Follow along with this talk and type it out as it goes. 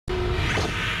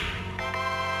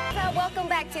welcome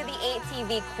back to the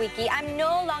ATV Quickie. I'm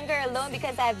no longer alone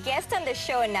because I have guests on the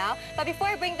show now. But before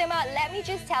I bring them out, let me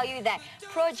just tell you that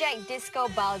Projek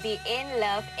Disko Baldi in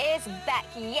Love is back.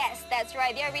 Yes, that's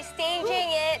right. They're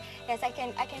restaging it. Yes, I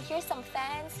can hear some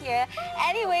fans here.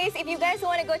 Anyways, if you guys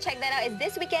want to go check that out, it's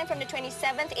this weekend from the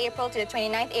 27th April to the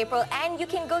 29th April. And you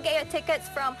can go get your tickets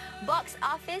from box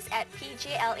office at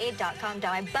pjla.com.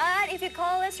 But if you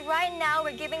call us right now,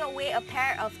 we're giving away a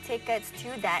pair of tickets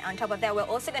to that. On top of that, we're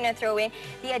also going to throw in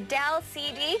the Adele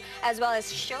CD as well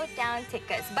as Showdown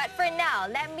tickets. But for now,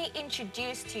 let me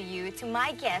introduce to you to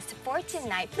my guest for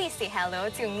tonight. Please say hello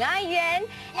to Ngai Yuen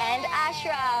and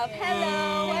Ashraf.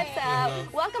 Hello, what's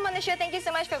up? Welcome on the show. Thank you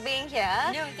so much for being here.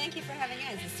 No, thank you for having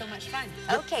us. It's so much fun.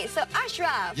 Okay, so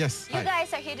Ashraf, yes, you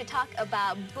guys are here to talk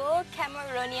about Boh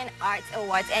Cameronian Arts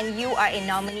Awards, and you are a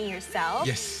nominee yourself.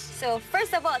 Yes. So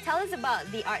first of all, tell us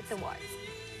about the Arts Awards.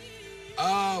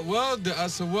 Well, the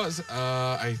Arts Awards,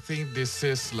 I think this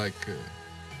is like a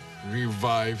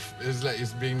revive. It's like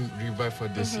it's being revived for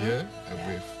this year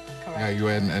with Ngai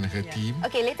Yuen and her team.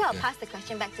 Okay, later I'll pass the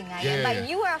question back to Ngai Yuen. But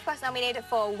you were, of course, nominated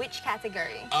for which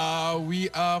category? We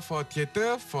are for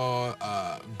theatre, for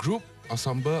group,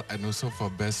 ensemble, and also for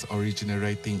Best Original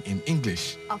Writing in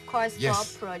English. Of course,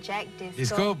 for Projek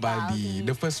Disko Baldi,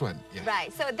 the first one. Yeah.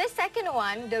 Right. So this second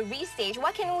one, the restage,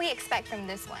 what can we expect from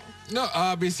this one? No,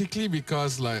 basically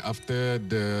because like after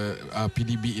the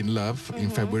PDB in Love in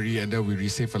February, and then we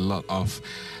received a lot of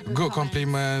good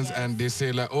compliments, and they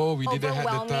say like, oh, we didn't have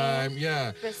the time.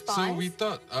 Yeah. Response. So we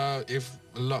thought if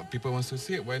a lot of people wants to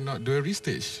see it, why not do a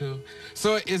restage?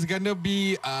 So it's gonna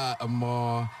be a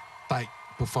more tight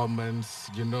performance,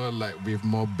 you know, like with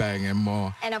more bang and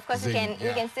more. And of course, we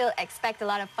can still expect a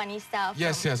lot of funny stuff.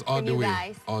 Yes, all the way,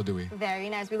 guys. all the way. Very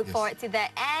nice. We look forward to that.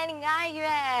 And Ngai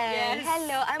Yuen,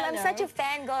 hello. I'm such a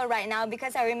fangirl right now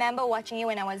because I remember watching you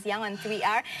when I was young on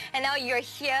 3R, and now you're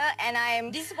here, and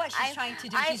I'm. This is what she's trying to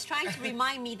do. She's trying to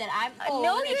remind me that I'm old.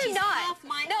 No, and you're she's not. Half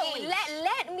my age.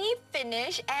 Let me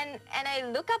finish, and I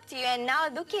look up to you, and now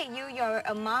look at you. You're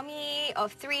a mommy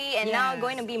of 3, and now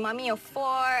going to be mommy of 4.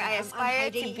 I aspire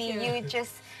to be you.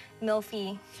 Just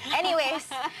milfy. Anyways,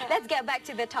 let's get back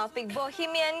to the topic.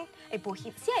 Bohemian.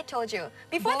 See, I told you.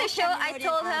 Before the show, I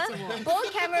told her Boh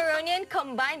Cameronian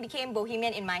combined became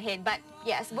Bohemian in my head. But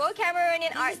yes, Boh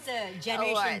Cameronian Arts Awards. This is the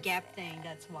generation gap thing.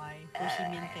 That's why.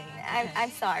 Bohemian thing.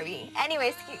 I'm sorry.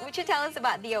 Anyways, would you tell us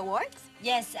about the awards?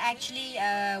 Yes, actually,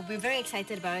 we're very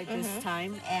excited about it this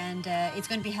time, and it's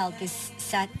going to be held this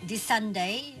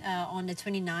Sunday on the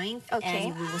 29th,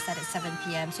 and we will start at 7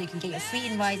 p.m. So you can get your free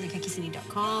invite at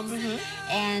Kakiseni.com.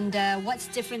 And what's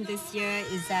different this year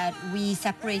is that we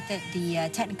separated the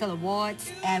technical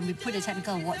awards, and we put the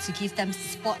technical awards to give them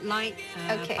spotlight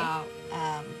about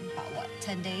what,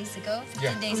 10 days ago,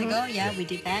 15 days ago. Yeah, we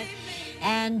did that.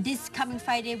 And this coming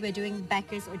Friday, we're doing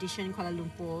Backers Audition in Kuala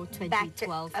Lumpur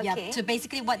 2012. Yeah. So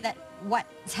basically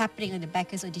what's happening in the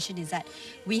Backers Audition is that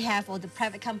we have all the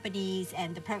private companies,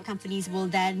 and the private companies will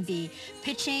then be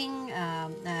pitching,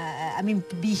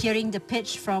 be hearing the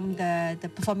pitch from the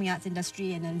performing arts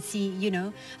industry, and then see, you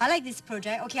know, I like this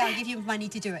project, okay, I'll give you money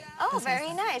to do it. Oh,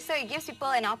 very nice. So it gives people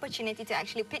an opportunity to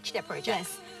actually pitch their project.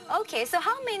 Yes. Okay, so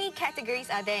how many categories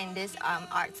are there in this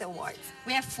Arts Awards?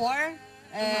 We have 4.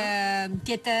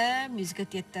 Theatre, musical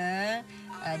theatre,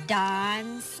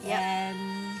 dance, and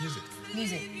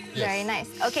music. Yes. Very nice.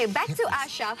 Okay, back to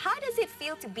Ashraf. How does it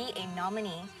feel to be a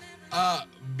nominee?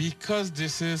 Because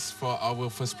this is for our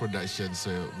first production,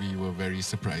 so we were very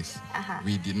surprised.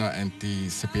 We did not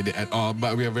anticipate it at all,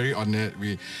 but we are very honored.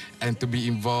 And to be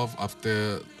involved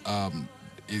after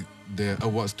the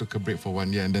awards took a break for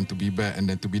 1 year, and then to be back, and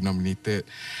then to be nominated,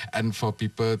 and for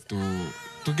people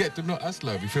to get to know us,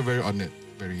 we feel very honored,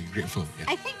 very grateful.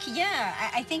 I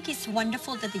think it's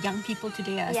wonderful that the young people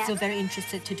today are still very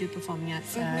interested to do performing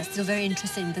arts, still very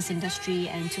interested in this industry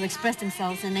and to express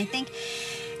themselves. And I think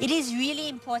it is really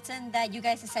important that you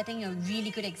guys are setting a really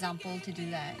good example to do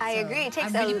that. I agree.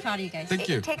 I'm really proud of you guys. Thank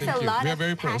you. It takes a lot of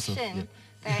very passion.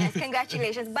 Very nice.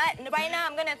 Congratulations. But right now,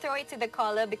 I'm going to throw it to the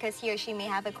caller because he or she may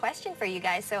have a question for you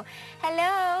guys. So,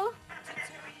 hello?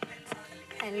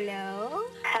 Hello?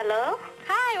 Hello?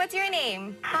 Hi, what's your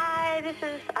name? Hi, this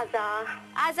is Azza.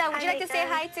 Azza, would you like to say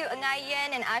hi to Ngai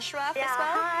Yuen and Ashraf as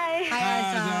well? Hi. Hi,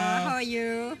 Azza. How are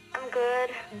you? I'm good.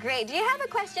 Great. Do you have a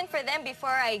question for them before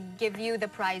I give you the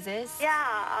prizes?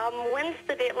 Yeah, when's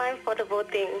the deadline for the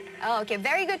voting? Oh, okay.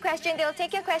 Very good question. They'll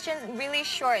take your questions really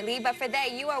shortly, but for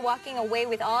that, you are walking away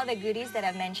with all the goodies that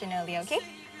I've mentioned earlier, okay?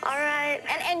 All right.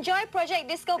 And enjoy Projek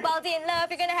Disko Baldi in Love.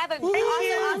 You're going to have an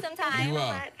awesome time. You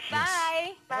are.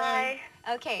 Bye. Bye.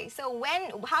 Okay, so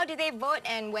how do they vote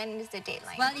and when is the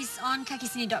deadline? Well, it's on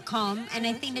kakiseni.com, and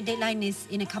I think the deadline is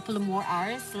in a couple of more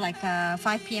hours, like 5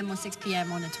 p.m. or 6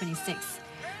 p.m. on the 26th.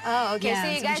 Oh, okay. Yeah, so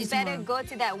you guys better tomorrow. go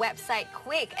to that website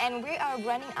quick. And we are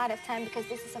running out of time because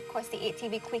this is, of course, the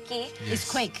 8TV Quickie. Yes.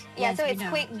 It's quick. Yeah, Yes, so we it's know.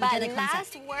 quick. We But get the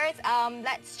last concept. words,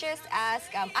 let's just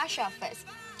ask Ashraf first.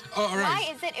 Oh, all right.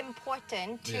 Why is it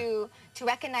important to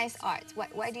recognize arts?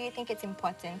 Why do you think it's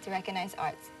important to recognize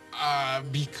arts?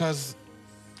 Because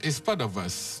it's part of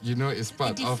us, you know. It's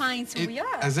part It defines who we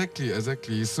are.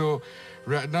 Exactly. So,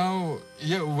 right now,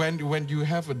 when you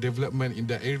have a development in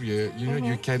the area, you know,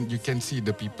 you can see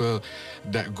the people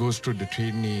that goes through the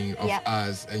training of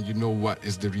us, and you know what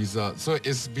is the result. So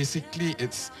it's basically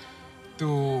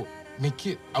to make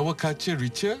it our culture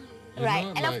richer. You Right.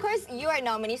 know, And of course, you are a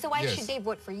nominee, so why Yes. should they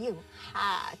vote for you?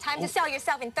 Time to sell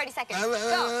yourself in 30 seconds. Go.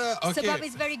 Okay. Sebab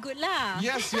it's very good lah.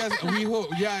 Yes, we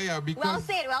hope. Yeah, because... Well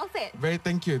said. Very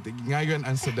thank you. Ngai Yuen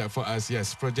answered that for us.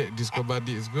 Yes, Projek Disko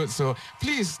Baldi is good. So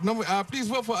please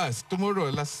vote for us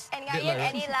tomorrow. Last And Ngai Yuen,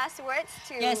 deadline. any last words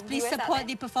to Yes, please viewers out support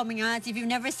there? the performing arts. If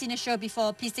you've never seen a show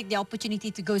before, please take the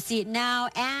opportunity to go see it now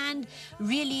and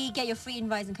really get your free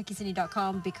invites on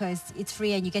kakiseni.com because it's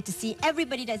free and you get to see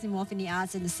everybody that's involved in the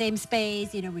arts in the same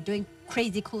space. You know, we're doing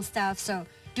crazy cool stuff, so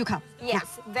do come.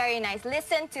 Yes, very nice.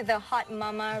 Listen to the hot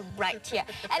mama right here.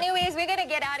 Anyways, we're going to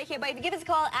get out of here, but if you give us a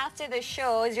call after the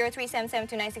show,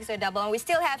 0377296000, and we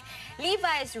still have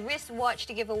Levi's wristwatch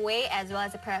to give away as well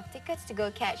as a pair of tickets to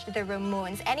go catch the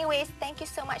Ramones. Anyways, thank you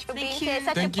so much for being here.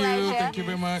 Such a pleasure. Thank you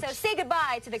very much. So say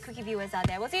goodbye to the Quickie viewers out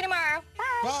there. We'll see you tomorrow.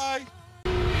 Bye. Bye.